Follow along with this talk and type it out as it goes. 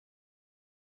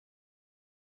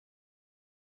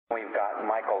We've got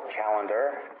Michael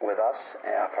Chaloner with us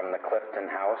from the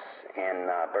Cliveden House in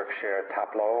Berkshire,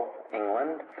 Taplow,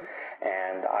 England.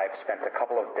 And I've spent a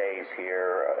couple of days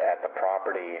here at the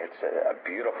property. It's a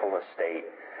beautiful estate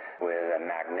with a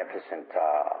magnificent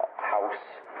house.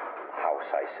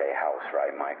 I say house,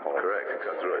 right, Michael? Correct,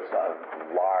 that's right. It's a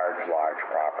large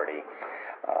property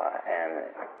and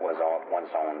was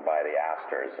once owned by the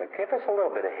Astors. Give us a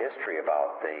little bit of history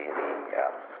about the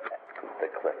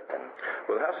Cliveden.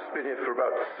 Well, the house has been here for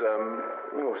about,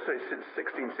 since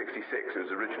 1666. It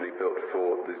was originally built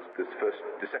for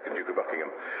the second Duke of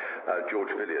Buckingham, George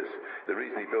Villiers. The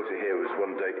reason he built it here was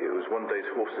one day's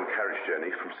horse and carriage journey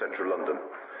from central London.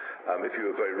 If you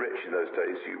were very rich in those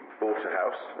days, you bought a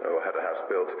house or had a house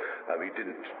built. You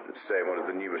didn't stay in one of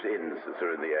the numerous inns that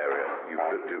are in the area. You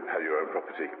had your own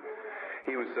property.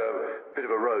 He was a bit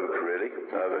of a rogue, really.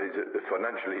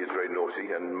 Financially, he was very naughty,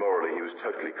 and morally, he was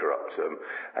totally corrupt.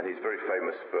 And he's very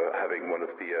famous for having one of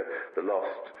the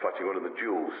fighting one of the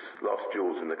last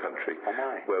duels in the country,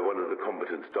 where one of the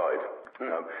combatants died.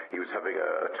 He was having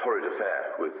a torrid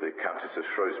affair with the Countess of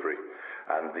Shrewsbury,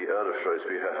 and the Earl of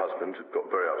Shrewsbury, her husband, got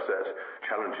very upset,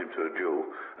 challenged him to a duel,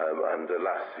 and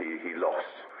alas, he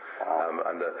lost.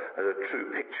 And a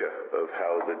true picture of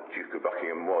how the Duke of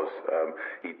Buckingham was.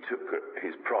 He took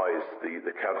his prize,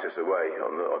 the Countess, away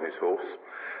on his horse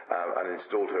and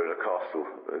installed her in a castle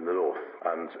in the north.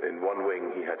 And in one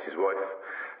wing he had his wife,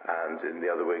 and in the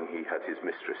other wing he had his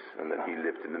mistress, and then he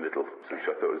lived in the middle, which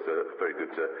I thought was a very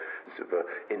good sort of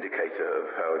indicator of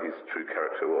how his true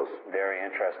character was. Very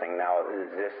interesting. Now, is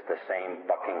this the same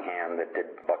Buckingham that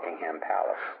did Buckingham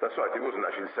Palace? That's right. It wasn't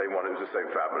actually the same one. It was the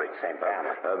same family. Same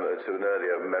family. So an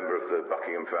earlier member of the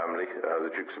Buckingham family,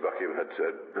 the Dukes of Buckingham,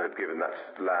 had given that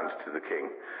land to the king,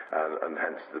 and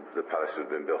hence the palace had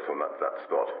been built on that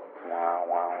spot.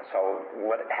 Wow. So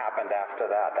what happened after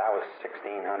that? That was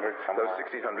 1600 somewhere? That was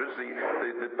 1600s.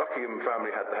 The Buckingham family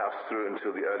had the house through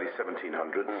until the early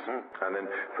 1700s. And then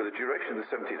for the duration of the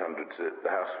 1700s,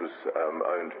 the house was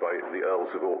owned by the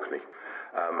Earls of Orkney.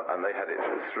 And they had it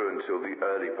through until the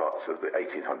early parts of the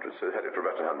 1800s, so they had it for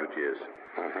about 100 years.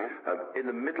 In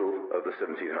the middle of the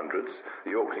 1700s,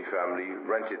 the Orkney family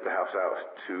rented the house out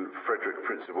to Frederick,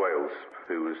 Prince of Wales,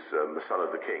 who was the son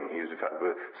of the king. He was, in fact,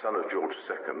 the son of George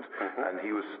II, and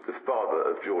he was the father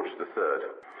of George III.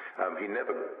 He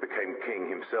never became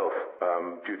king himself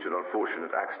due to an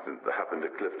unfortunate accident that happened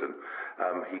at Cliveden.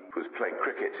 He was playing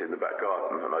cricket in the back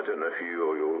garden, and I don't know if you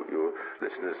or your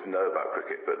listeners know about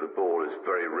cricket, but the ball is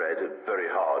very red and very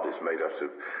hard. It's made out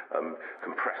of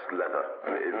compressed leather.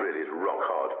 It really is rock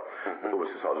hard,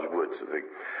 almost as hard as wood, I think.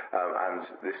 And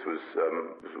this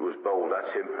was bowled at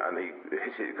him, and he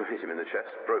hit him in the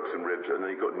chest, broke some ribs, and then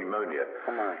he got pneumonia.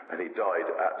 And he died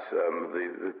at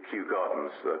the Kew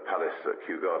Gardens, the palace at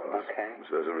Kew Gardens.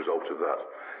 So as a result of that.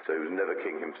 So he was never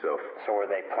king himself. So were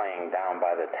they playing down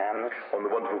by the Thames? On the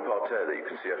wonderful parterre that you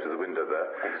can see out of the window there.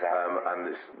 Exactly.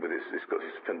 And it's got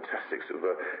these fantastic sort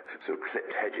of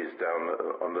clipped hedges down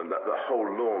on the whole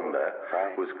lawn there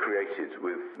was created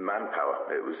with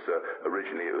manpower. It was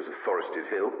originally it was a forested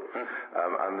hill,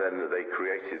 and then they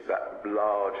created that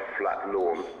large flat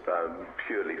lawn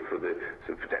purely for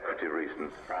decorative reasons.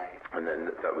 Right. And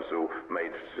then that was all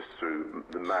made just through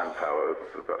the manpower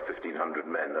of about 1,500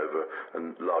 men over a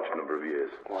large number of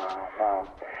years. Wow.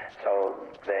 So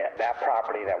that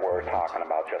property that we're talking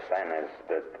about just then is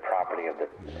the property of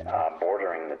the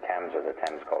bordering the Thames, or the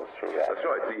Thames goes through that. That's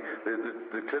right.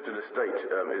 The Cliveden estate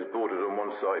is bordered on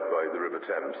one side by the River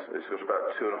Thames. It's got about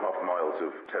 2.5 miles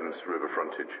of Thames River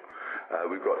frontage.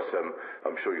 We've got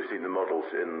I'm sure you've seen the models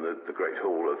in the Great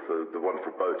Hall of the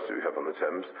wonderful boats that we have on the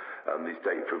Thames. These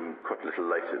date from quite a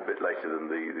bit later than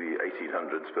the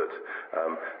 1800s, but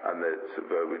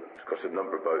we've got a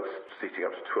number of boats seating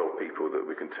up to 12 people that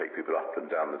we can take people up and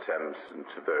down the Thames and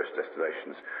to various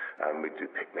destinations. And we do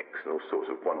picnics and all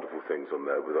sorts of wonderful things on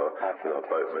there with our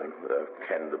boatman,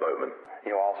 Ken the boatman.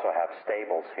 You also have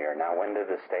stables here. Now, when did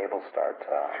the stables start?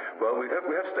 Well, we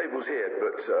have stables here,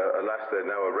 but alas, they're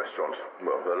now a restaurant.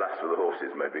 Well, alas for the horses,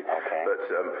 maybe. Okay. But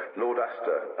Lord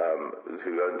Astor,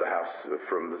 who owned the house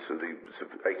from the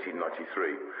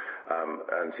 1893,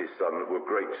 and his son were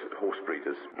great horse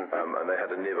breeders, and they had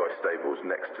a nearby stables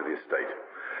next to the estate.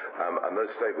 And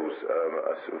those stables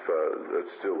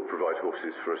still provide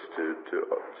horses for us to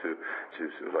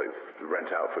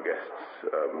rent out for guests,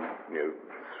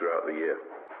 throughout the year.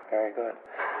 Very good.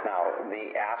 Now,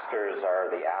 the Astors are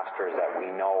the Astors that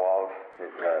we know of.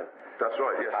 That's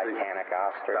right. Yes, Titanic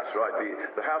Astor. That's right.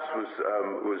 The house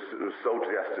was sold to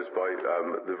the Astors by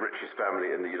the richest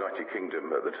family in the United Kingdom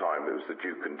at the time. It was the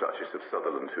Duke and Duchess of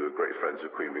Sutherland, who were great friends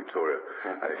of Queen Victoria.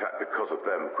 And in fact, because of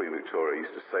them, Queen Victoria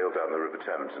used to sail down the River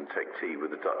Thames and take tea with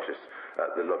the Duchess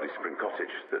at the lovely spring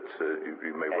cottage that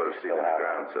you may well have seen in the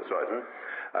grounds. That's right.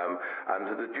 And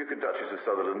the Duke and Duchess of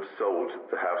Sutherland sold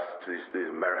the house to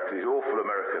these awful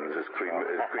Americans, as Queen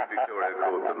Victoria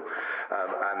called them.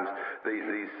 And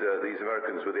these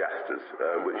Americans were the Astors,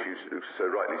 which you so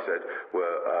rightly said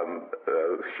were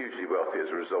hugely wealthy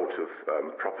as a result of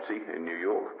property in New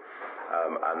York.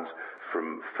 And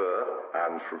from fur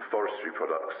and from forestry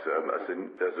products.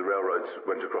 As the railroads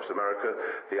went across America,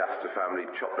 the Astor family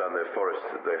chopped down their forests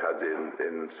that they had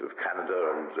in sort of Canada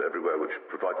and everywhere, which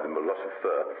provided them a lot of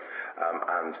fur.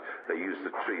 And they used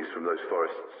the trees from those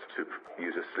forests to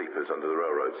use as sleepers under the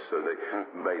railroads. So they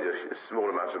made a small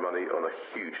amount of money on a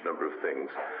huge number of things.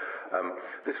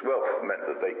 This wealth meant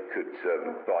that they could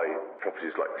buy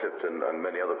properties like Cliveden and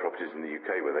many other properties in the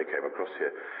UK when they came across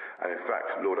here. And in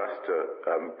fact, Lord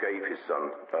Astor gave his son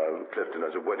Cliveden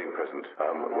as a wedding present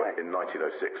in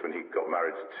 1906 when he got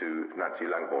married to Nancy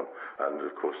Langhorne and,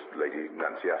 of course, Lady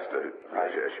Nancy Astor, as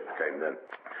she became then.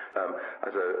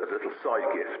 As a little side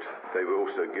gift, they were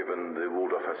also given the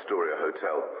Waldorf Astoria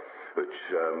Hotel, which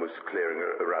was clearing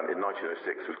around, in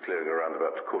 1906, was clearing around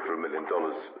about $250,000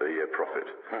 a year profit,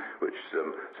 which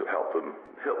sort of helped the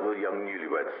young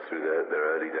newlyweds through their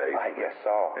early days. I guess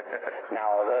so.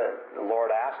 Now, the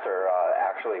Lord Astor,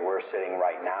 actually, we're sitting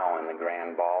right now in the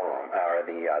grand ballroom, or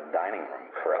the dining room,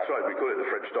 correct? That's right, we call it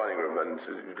the French dining room, and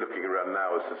looking around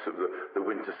now as the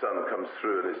winter sun comes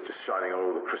through and it's just shining on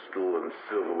all the crystal and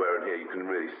silverware in here, you can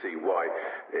really see why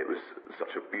it was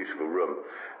such a beautiful room.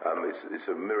 It's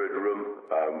a mirrored room,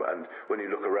 and when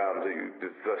you look around, the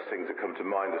first things that come to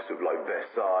mind are sort of like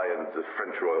Versailles and the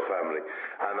French royal family,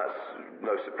 and that's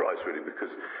no surprise really, because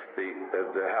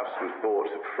the house was bought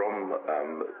from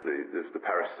the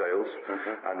Paris sales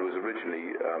and was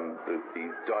originally the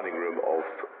dining room of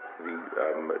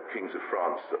the kings of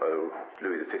France,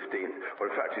 Louis XV, or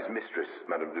in fact his mistress,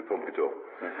 Madame de Pompadour.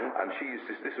 And she used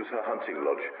this was her hunting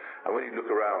lodge. And when you look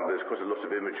around, there's quite a lot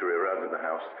of imagery around in the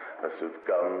house, sort of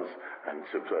guns and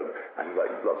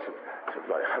like lots of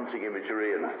like hunting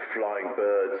imagery and flying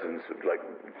birds and sort of like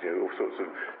all sorts of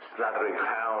slathering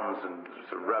hounds and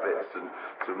sort of rabbits and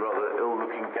some rather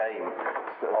ill-looking game.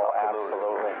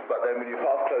 Absolutely. But then when you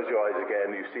half close your eyes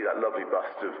again, you see that lovely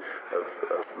bust of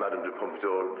Madame de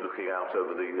Pompadour looking out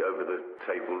over the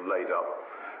table laid up,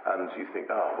 and you think,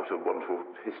 what a wonderful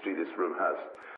history this room has.